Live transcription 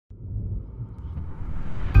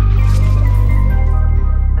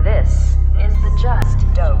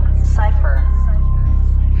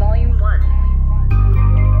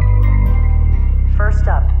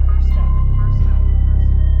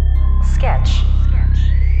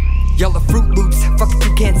Y'all are Fruit Loops, fucking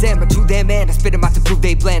toucans and my too damn man. I spit them out to prove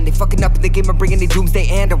they bland. They fucking up in the game, I'm bringing the doomsday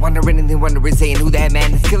and I'm wondering and they wondering saying who that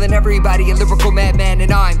man is killing everybody, a lyrical madman.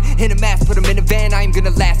 And I'm in a mask, put him in a van. I am gonna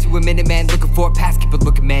last you a minute, man. Looking for a pass, keep it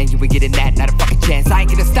looking, man. You ain't getting that, not a fucking chance. I ain't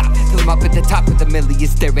gonna stop till I'm up at the top of the million,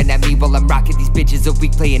 staring at me while I'm rocking these bitches a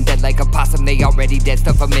week, playing dead like a possum. They already dead,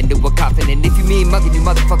 stuff I'm into a coffin. And if you mean mugging, you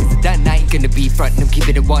motherfuckers are done. I ain't gonna be frontin', I'm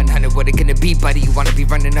keeping it 100. What it gonna be, buddy? You wanna be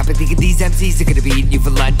running up and thinking these MCs are gonna be eating you for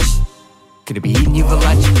lunch? Gonna be eating you for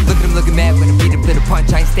lunch. Look at him looking mad when I beat him to the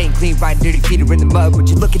punch. I ain't staying clean, riding dirty feet are in the mud. What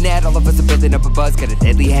you looking at? All of us are building up a buzz. Got a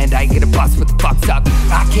deadly hand, I ain't gonna bust what the fuck's up.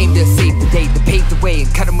 I came to save the day, to pave the way,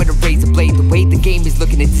 and cut him with a razor blade. The way the game is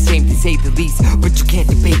looking, it's the same to say the least. But you can't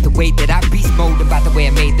debate the way that I beast mode about the way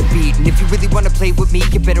I made the beat. And if you really wanna play with me,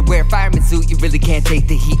 you better wear a fireman suit. You really can't take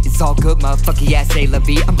the heat. It's all good, motherfucker, yeah, say la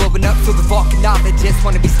vie. I'm blowing up so the volcanologists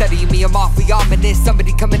wanna be studying me. I'm awfully ominous.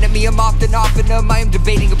 Somebody coming at me, I'm often off and I am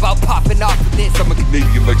debating about popping off of this. I'm a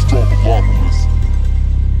Canadian like Stronger.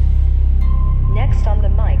 Next on the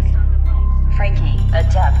mic, Frankie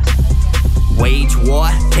Adept. Wage war,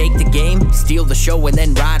 take the game, steal the show and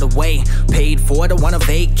then ride away. Paid for it, I wanna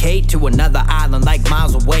vacate to another island like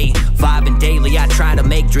miles away. Vibing daily, I try to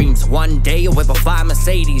make dreams. One day with a fly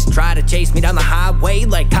Mercedes, try to chase me down the highway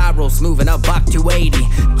like Kairos moving up buck 280.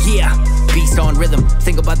 Yeah, beast on rhythm,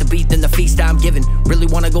 think about the beat then the feast I'm giving. Really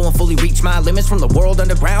wanna go and fully reach my limits from the world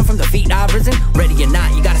underground, from the feet I've risen. Ready or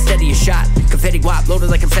not, you gotta steady your shot. Confetti guap loaded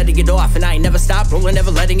like I'm setting it off, and I ain't never stop rolling,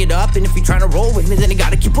 never letting it up. And if you tryna roll with me, then you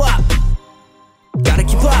gotta keep up. Gotta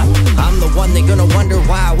keep up. I'm the one they gonna wonder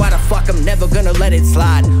why the fuck I'm never gonna let it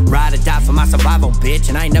slide. Ride or die for my survival, bitch,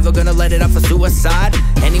 and I ain't never gonna let it up for suicide.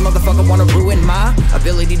 Any motherfucker wanna ruin my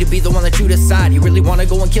ability to be the one that you decide. You really wanna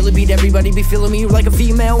go and kill it, beat everybody, be feeling me like a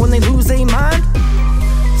female when they lose their mind?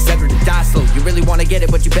 Sever to die slow, you really wanna get it,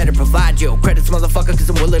 but you better provide yo credits, motherfucker, cause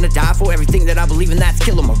I'm willing to die for everything that I believe in, that's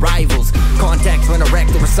killing my rivals. Contacts when I wreck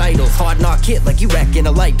the recitals, hard knock hit like you wrecking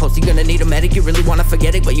a light post. You're gonna need a medic, you really wanna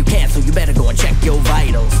forget it, but you can't, so you better go and check your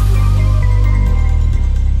vitals.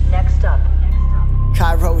 Next up,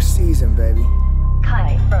 Kairos season, baby.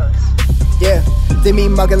 Kairos. Yeah, they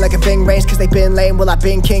mean mugging like a Bing range, cause they been lame. Well, I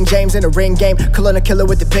been King James in a ring game. Colonna killer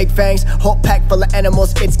with the big fangs. Whole pack full of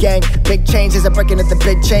animals, it's gang. Big changes, I'm breaking at the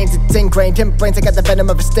big chains. It's ingrained, him brains, I got the venom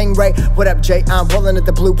of a stingray. What up, Jay? I'm rolling at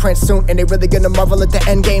the blueprint soon, and they really gonna marvel at the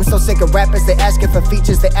end game. So sick of rappers, they asking for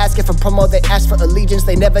features, they asking for promo, they ask for allegiance.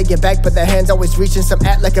 They never get back, but their hands always reaching. Some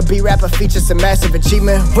act like a B-rapper, features some massive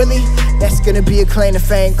achievement. Really? That's gonna be a claim to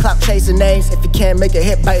fame. Clout chasing names. If you can't make a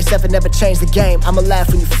hit by yourself and never change the game, I'ma laugh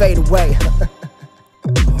when you fade away.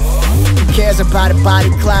 Who cares about a body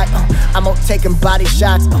clock? I'm out taking body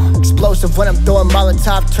shots. Explosive when I'm throwing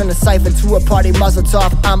Molotov. Turn the Cypher to a party muzzle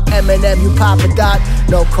top. I'm Eminem, you pop a dot.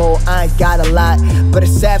 No cold, I ain't got a lot, but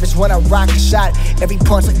it's savage when I rock a shot. Every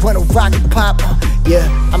punch like when a rocket pop. Yeah,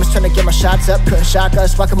 I'm just trying to get my shots up. Couldn't shock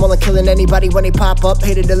us, rock 'em all and killing anybody when they pop up.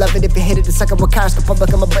 Hate it or love it, if you hate it, then suck up with Kairos. The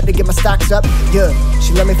public, I'm about to get my stocks up. Yeah,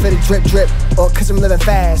 she let me for the drip drip, or cause I'm living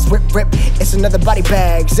fast. Rip rip, it's another body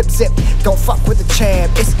bag. Zip zip, don't fuck with the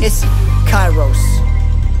champ. It's Kairos.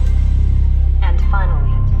 And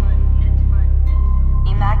finally,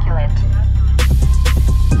 Immaculate.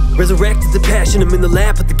 Resurrected the passion, I'm in the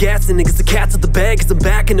lab with the gas in it, cause the cat's at the bag, cause I'm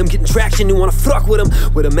back and I'm getting traction. You wanna fuck with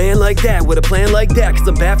him, with a man like that, with a plan like that, cause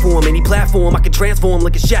I'm bad for him. Any platform I can transform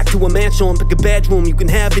like a shack to a mansion. Pick a bedroom you can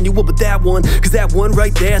have and you will with that one, cause that one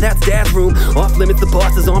right there, that's dad's room. Off limits, the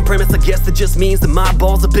boss is on premise, I guess that just means that my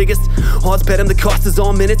balls are biggest. Odds bet him the cost is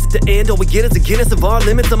all minutes, at the end all we get is a Guinness of our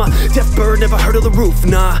limits. I'm a deaf bird, never heard of the roof,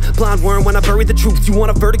 nah, blind worm when I bury the truth. You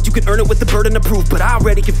want a verdict, you can earn it with the burden of proof, but I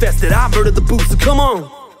already confessed that I murdered the booth, so come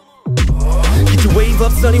on. Get your wave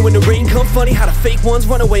up, sunny, when the rain come funny. How the fake ones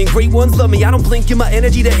run away and great ones love me. I don't blink in my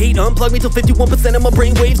energy to hate. Unplug me till 51% of my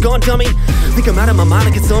brain waves gone, dummy. Think I'm out of my mind,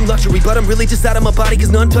 I get some luxury, but I'm really just out of my body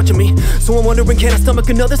cause none touching me. So I'm wondering, can I stomach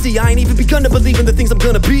another? See, I ain't even begun to believe in the things I'm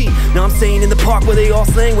gonna be. Now I'm staying in the park where they all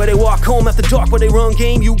slang, where they walk home after dark, where they run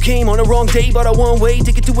game. You came on the wrong day, but a one way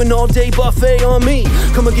ticket to an all-day buffet on me.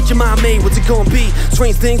 Come and get your mind made, what's it gonna be?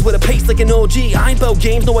 Strange things with a pace like an OG. I ain't about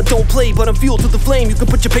games, no I don't play, but I'm fueled to the flame. You can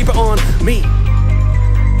put your paper on me.